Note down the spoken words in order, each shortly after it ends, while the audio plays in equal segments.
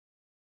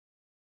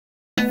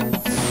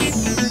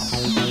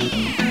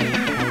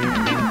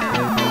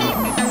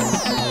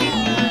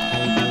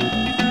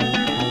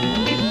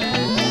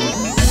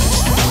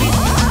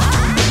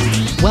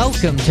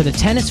Welcome to the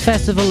Tennis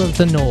Festival of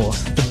the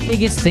North, the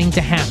biggest thing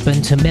to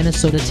happen to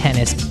Minnesota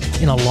tennis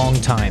in a long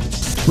time.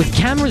 With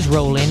cameras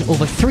rolling,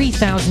 over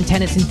 3,000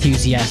 tennis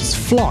enthusiasts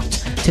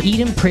flocked to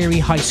Eden Prairie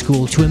High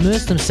School to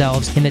immerse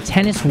themselves in the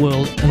tennis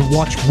world and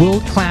watch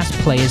world-class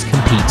players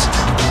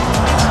compete.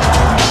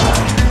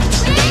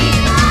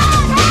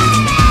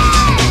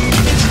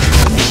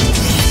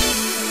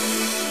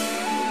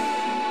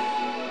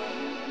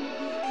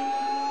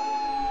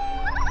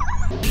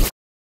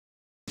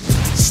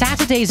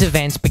 Saturday's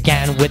events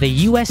began with a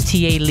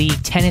USTA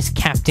League Tennis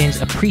Captains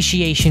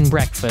Appreciation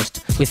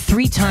Breakfast with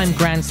three-time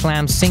Grand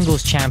Slam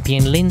singles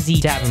champion Lindsay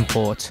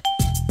Davenport.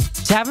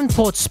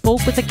 Davenport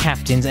spoke with the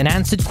captains and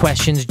answered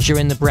questions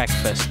during the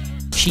breakfast.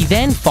 She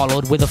then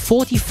followed with a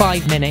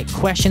 45-minute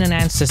question and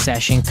answer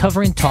session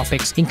covering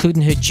topics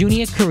including her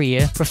junior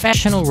career,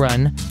 professional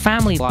run,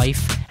 family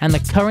life, and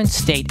the current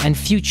state and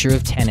future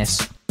of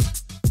tennis.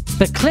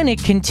 The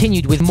clinic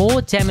continued with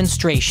more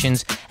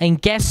demonstrations and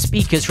guest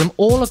speakers from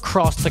all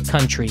across the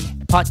country.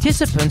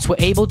 Participants were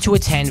able to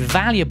attend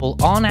valuable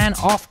on- and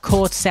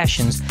off-court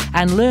sessions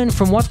and learn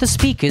from what the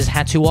speakers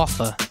had to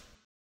offer.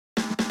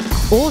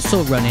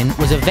 Also running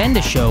was a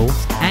vendor show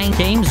and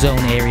game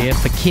zone area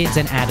for kids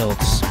and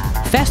adults.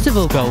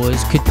 Festival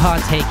goers could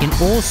partake in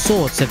all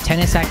sorts of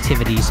tennis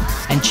activities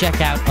and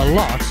check out a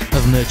lot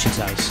of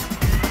merchandise.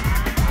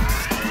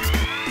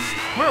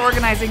 We're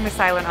organizing the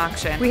silent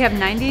auction. We have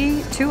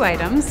 92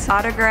 items.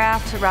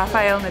 Autographed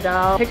Rafael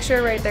Nadal,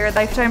 picture right there,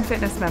 Lifetime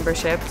Fitness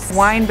memberships,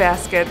 wine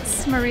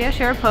baskets, Maria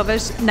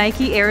Sharapova's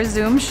Nike Air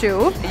Zoom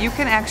shoe. You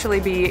can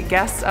actually be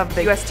guests of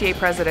the USTA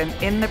president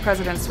in the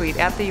President's Suite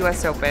at the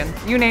US Open.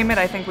 You name it,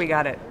 I think we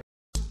got it.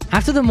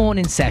 After the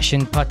morning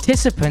session,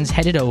 participants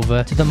headed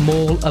over to the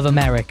Mall of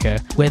America,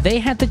 where they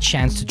had the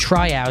chance to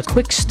try out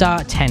Quick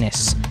Start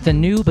Tennis, the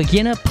new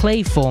beginner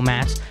play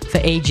format for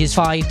ages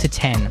 5 to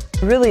 10.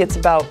 Really, it's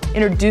about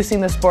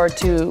introducing the sport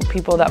to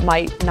people that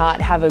might not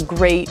have a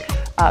great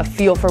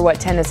feel for what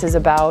tennis is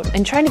about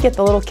and trying to get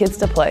the little kids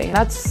to play.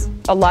 That's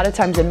a lot of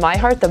times in my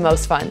heart the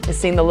most fun, is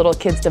seeing the little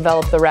kids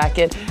develop the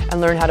racket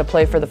and learn how to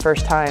play for the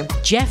first time.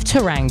 Jeff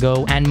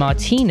Tarango and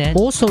Martina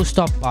also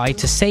stopped by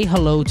to say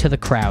hello to the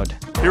crowd.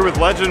 Here with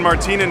legend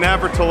Martina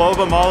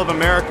Navratilova, Mall of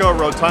America,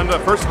 Rotunda.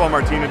 First of all,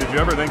 Martina, did you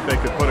ever think they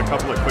could put a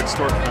couple of quick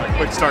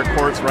start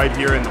courts right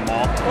here in the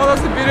mall? Well,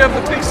 that's the beauty of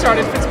the quick start.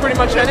 It fits pretty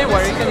much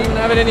anywhere. You can even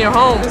have it in your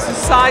home. This is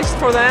sized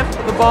for them.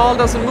 The ball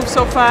doesn't move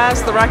so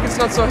fast. The racket's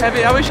not so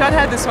heavy. I wish I'd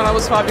had this when I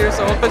was 5 years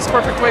old. But it's a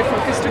perfect way for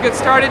kids to get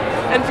started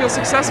and feel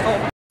successful.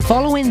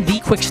 Following the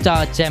Quick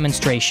Start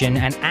demonstration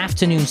and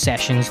afternoon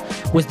sessions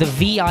was the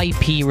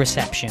VIP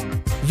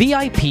reception.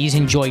 VIPs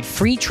enjoyed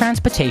free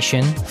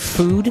transportation,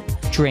 food,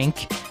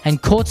 drink,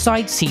 and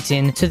courtside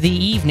seating to the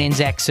evening's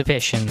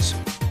exhibitions.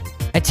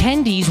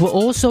 Attendees were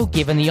also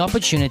given the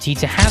opportunity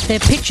to have their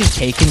pictures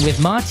taken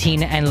with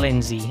Martina and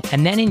Lindsay,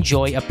 and then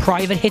enjoy a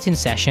private hitting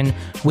session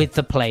with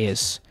the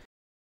players.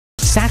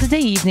 Saturday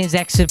evening's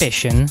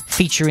exhibition,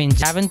 featuring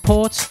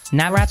Davenport,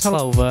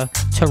 Navratilova,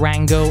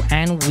 Tarango,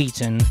 and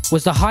Wheaton,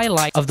 was the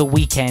highlight of the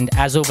weekend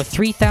as over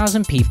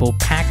 3,000 people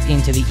packed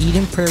into the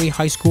Eden Prairie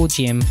High School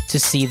gym to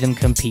see them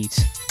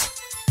compete.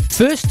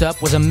 First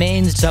up was a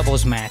men's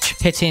doubles match,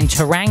 pitting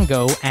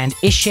Tarango and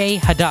Ishay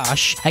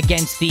Hadash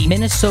against the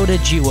Minnesota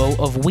duo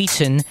of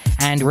Wheaton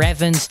and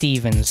Revan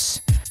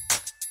Stevens.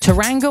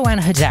 Tarango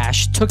and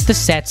Hadash took the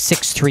set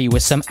 6-3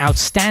 with some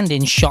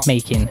outstanding shot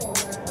making.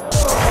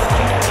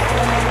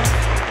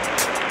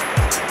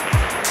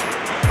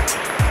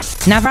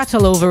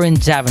 Navratilova and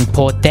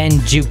Davenport then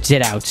duked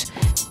it out.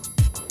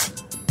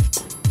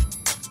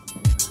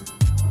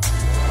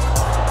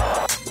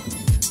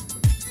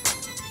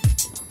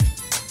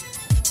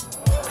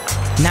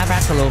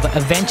 Navratilova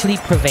eventually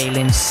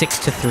prevailing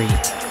 6-3.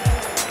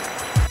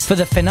 For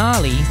the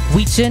finale,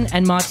 Wheaton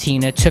and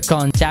Martina took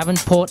on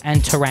Davenport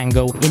and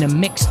Tarango in a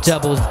mixed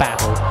doubles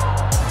battle.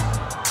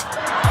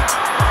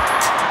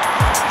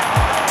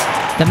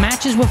 The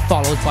matches were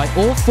followed by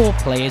all four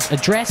players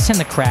addressing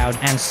the crowd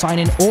and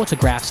signing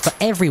autographs for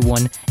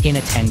everyone in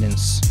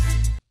attendance.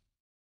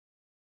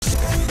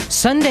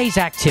 Sunday's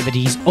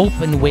activities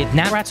opened with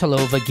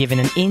Navratilova giving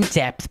an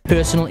in-depth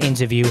personal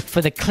interview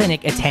for the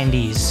clinic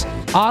attendees.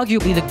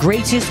 Arguably the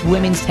greatest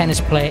women's tennis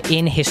player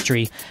in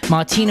history,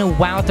 Martina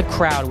wowed the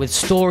crowd with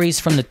stories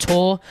from the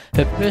tour,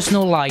 her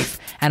personal life,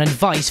 and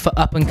advice for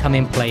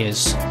up-and-coming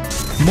players.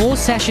 More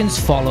sessions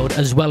followed,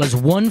 as well as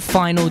one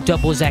final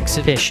doubles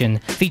exhibition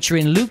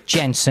featuring Luke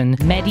Jensen,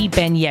 Mehdi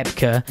Ben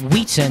Yebka,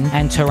 Wheaton,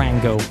 and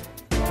Tarango.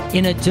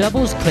 In a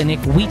doubles clinic,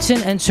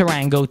 Wheaton and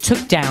Tarango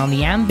took down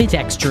the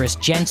ambidextrous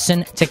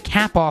Jensen to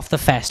cap off the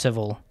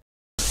festival.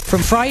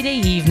 From Friday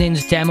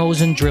evening's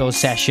demos and drill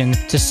session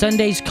to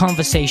Sunday's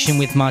conversation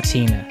with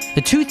Martina,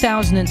 the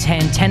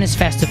 2010 Tennis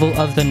Festival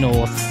of the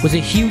North was a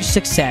huge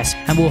success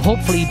and will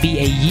hopefully be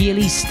a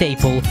yearly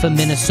staple for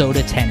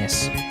Minnesota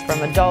tennis.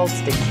 From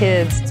adults to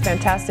kids, it's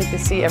fantastic to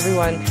see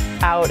everyone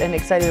out and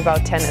excited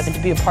about tennis, and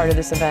to be a part of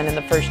this event in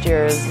the first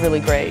year is really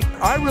great.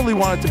 I really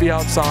want it to be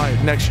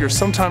outside next year,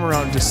 sometime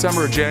around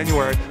December or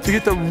January, to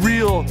get the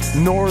real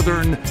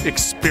northern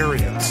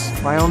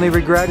experience. My only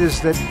regret is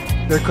that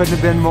there couldn't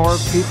have been more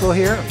people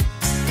here.